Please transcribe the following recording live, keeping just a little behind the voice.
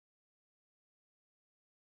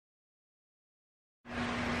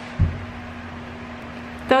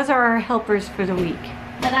Those are our helpers for the week.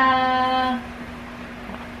 Ta-da!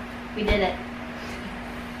 We did it.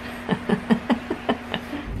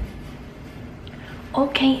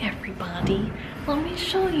 Okay, everybody, let me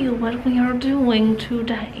show you what we are doing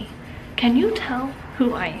today. Can you tell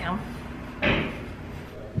who I am?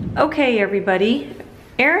 Okay, everybody.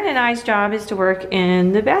 Erin and I's job is to work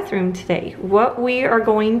in the bathroom today. What we are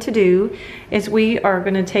going to do is we are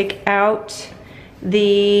going to take out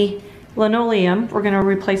the linoleum. We're going to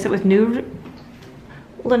replace it with new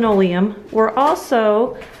linoleum. We're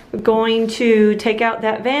also going to take out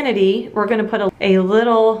that vanity. We're going to put a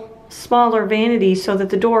little smaller vanity so that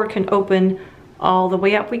the door can open all the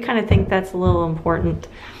way up. We kind of think that's a little important.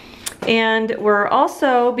 And we're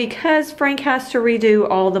also, because Frank has to redo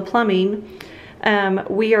all the plumbing,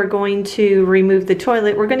 we are going to remove the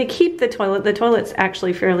toilet. We're going to keep the toilet. The toilet's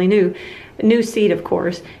actually fairly new seat, of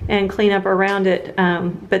course, and clean up around it.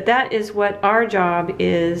 But that is what our job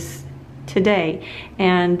is today.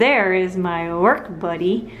 And there is my work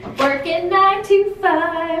buddy. Working 9 to 5.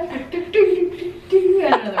 I don't know the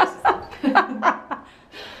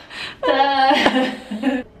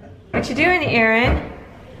rest. What you doing, Erin?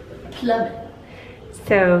 Plumbing.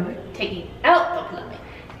 So, Taking out the plumbing.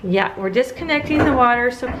 yeah, we're disconnecting the water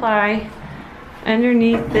supply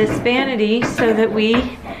underneath this vanity so that we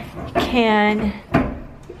can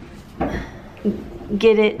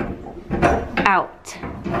get it out.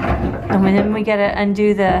 And then we gotta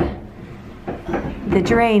undo the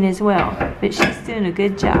drain as well. But she's doing a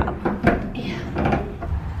good job. Yeah.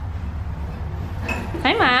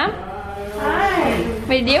 Hi, Mom. Hi. What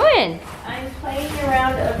are you doing? I'm playing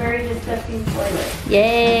around a very disgusting toilet.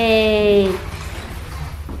 Yay.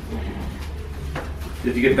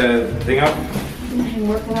 Did you get the thing up? I'm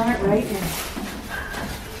working on it right now.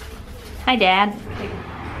 Hi, Dad.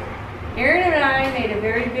 Erin and I made a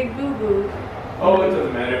very big boo-boo. Oh, it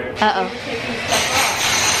doesn't matter. Uh-oh. Taking stuff off.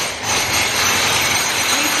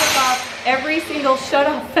 We took off every single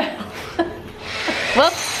shut-off valve.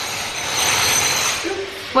 Whoops.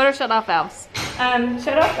 What are shut-off valves?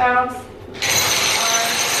 Shut-off valves are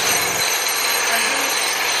they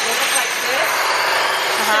look like this,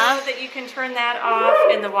 so that you can turn that off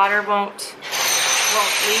and the water won't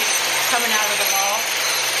leak coming out of the wall.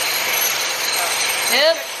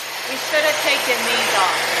 Oops. We should have taken these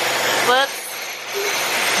off. Whoops.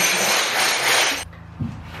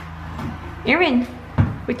 Erin,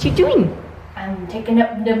 what you doing? I'm taking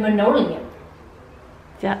up the linoleum.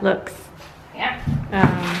 That looks Yeah.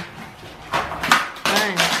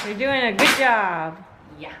 fun. You're doing a good job.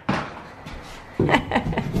 Yeah.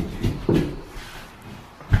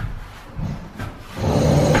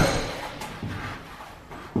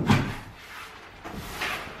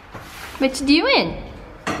 What you doing?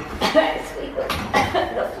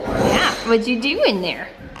 Yeah, what you doing there?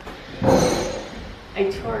 I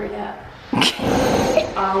tore it up.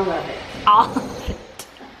 All of it. All of it.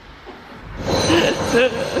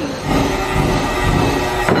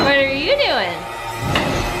 What are you doing?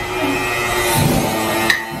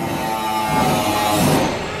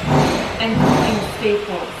 I'm pulling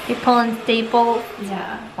staples. You're pulling staples?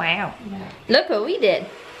 Yeah. Wow. Yeah. Look what we did.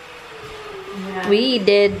 Yeah. We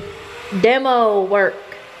did demo work.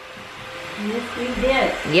 Yes, we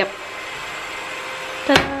did. Yep.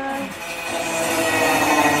 Ta-da.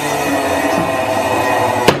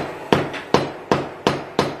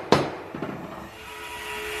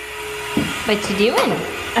 What you doing?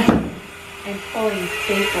 I'm pulling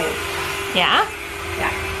staples. Yeah?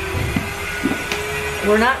 Yeah.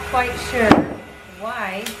 We're not quite sure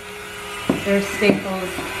why there's staples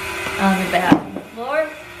on the bathroom floor,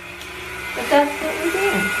 but that's what we're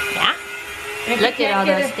doing. Yeah? If Look we at all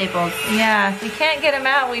can't those get staples. Yeah, if we can't get them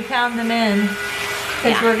out, we pound them in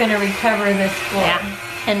because Yeah. we're going to recover this floor. Yeah.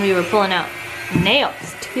 And we were pulling out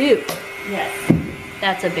nails too. Yes.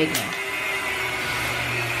 That's a big nail.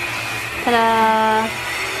 Ta-da!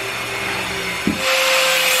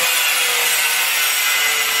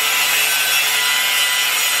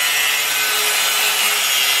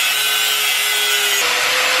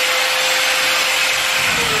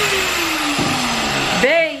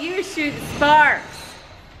 Bay, you shoot sparks.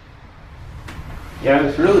 Yeah,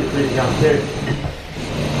 it's really pretty downstairs.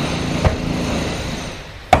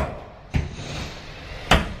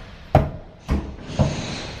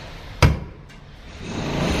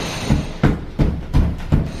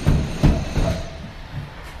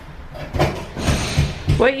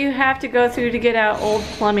 What you have to go through to get out old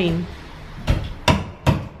plumbing.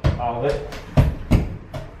 All of it.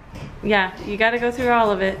 Yeah, you got to go through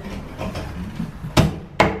all of it.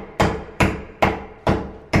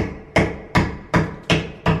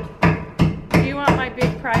 Do you want my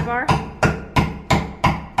big pry bar?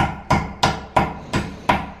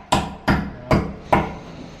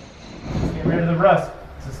 Let's get rid of the rust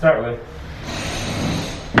to start with.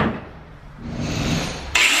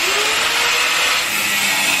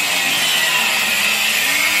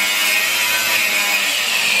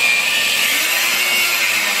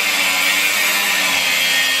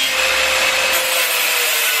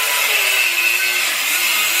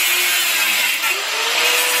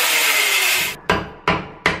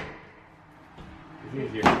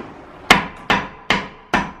 Easier.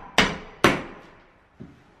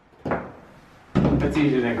 That's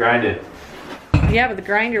easier than grind it. Yeah, but the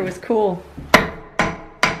grinder was cool.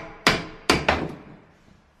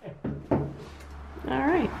 All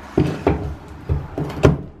right.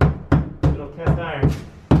 Little cast iron.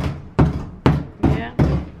 Yeah.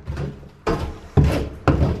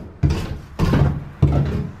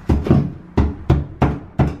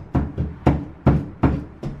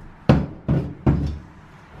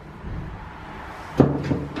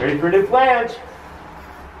 Ready for a new flange.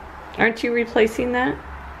 Aren't you replacing that?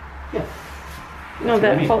 Yeah. No,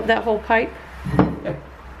 That's what I mean. that whole pipe? Yeah.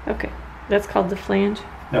 Okay. That's called the flange?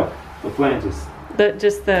 No, the flange is.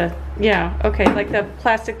 Yeah, okay, like the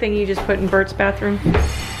plastic thing you just put in Bert's bathroom.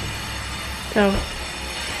 So,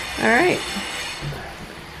 all right.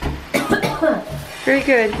 Very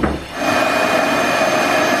good.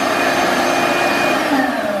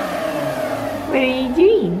 What are you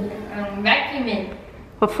doing? I'm vacuuming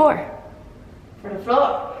What for? for the floor.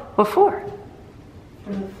 What for?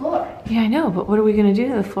 For the floor. Yeah, I know, but what are we gonna do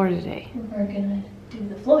to the floor today? We're gonna do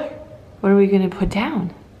the floor. What are we gonna put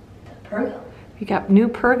down? The pergo. We got new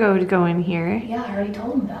pergo to go in here. Yeah, I already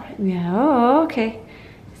told him about it. Yeah, oh, okay.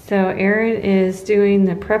 So Erin is doing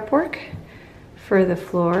the prep work for the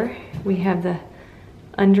floor. We have the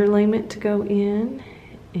underlayment to go in,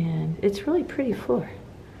 and it's really pretty floor.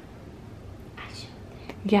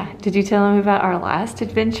 Yeah, did you tell him about our last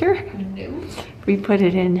adventure? No. We put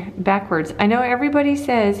it in backwards. I know everybody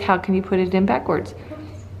says, how can you put it in backwards?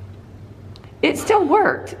 It still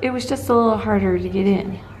worked. It was just a little harder to get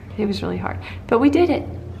in. It was really hard, but we did it.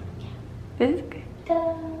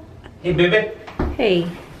 Ta-da. Hey, baby. Hey,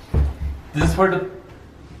 This is where the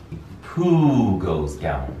poo goes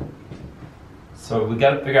down. So we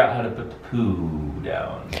gotta figure out how to put the poo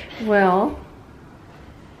down well,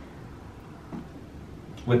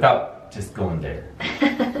 without just going there.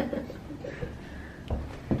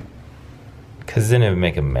 Cause then it would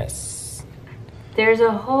make a mess. there's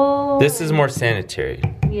a whole... This is more sanitary.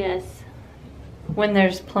 Yes, when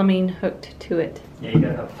there's plumbing hooked to it. Yeah, you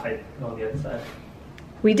gotta have a pipe on the other side.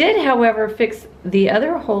 We did, however, fix the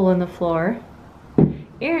other hole in the floor.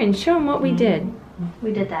 Erin, show them what we did.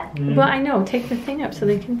 We did that. Well, I know, take the thing up so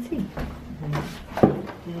they can see.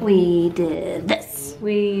 We did this.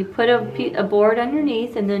 We put a board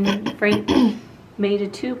underneath, and then Frank made a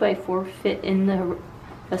 2x4 fit in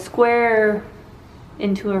a square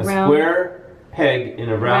into a round. Square peg in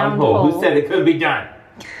a round Round hole. hole. Who said it could be done?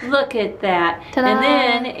 Look at that. Ta-da. And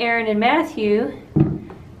then Erin and Matthew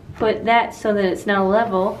put that so that it's now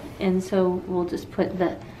level, and so we'll just put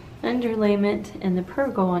the underlayment and the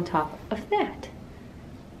pergo on top of that.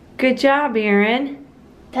 Good job, Erin.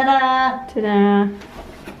 Ta-da! Ta-da.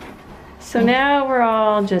 So now we're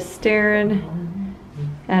all just staring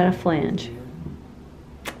at a flange.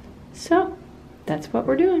 So that's what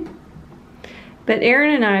we're doing. But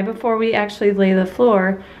Erin and I, before we actually lay the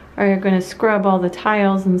floor, are going to scrub all the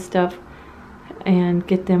tiles and stuff and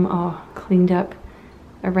get them all cleaned up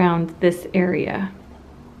around this area.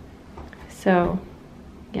 So,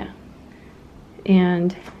 yeah.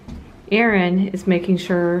 And Erin is making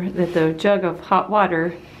sure that the jug of hot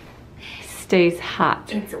water stays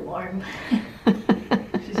hot. It's warm.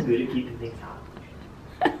 She's good at keeping things hot.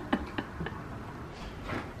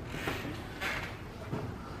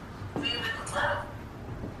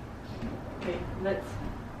 Okay, let's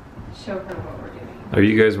show her what we're doing. Are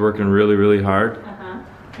you guys working really, really hard? Uh-huh.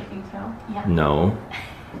 Can you tell? Yeah. No.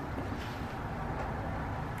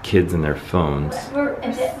 Kids and their phones. We're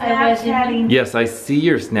Snapchatting. Yes, I see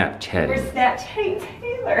your Snapchatting. Snapchatting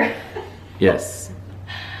Taylor. Yes.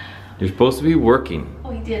 You're supposed to be working.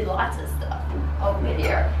 We did lots of stuff over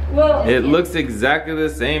here. Well, It looks exactly the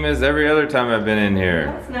same as every other time I've been in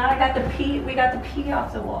here. it's not. We got the pee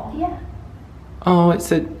off the wall. Yeah. Oh, it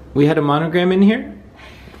said we had a monogram in here?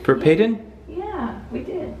 For Peyton? Yeah, we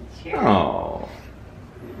did. Sure. Oh.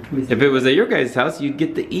 If it was at your guys' house, you'd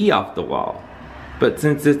get the E off the wall. But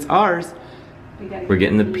since it's ours, we're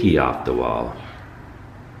getting the P off the wall.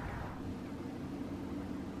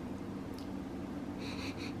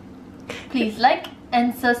 Please like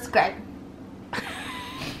and subscribe.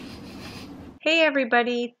 Hey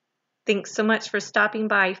everybody! Thanks so much for stopping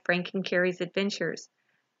by Frank and Carrie's Adventures.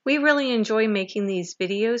 We really enjoy making these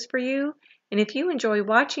videos for you, and if you enjoy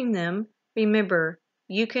watching them, remember,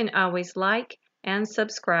 you can always like and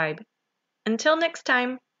subscribe. Until next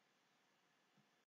time!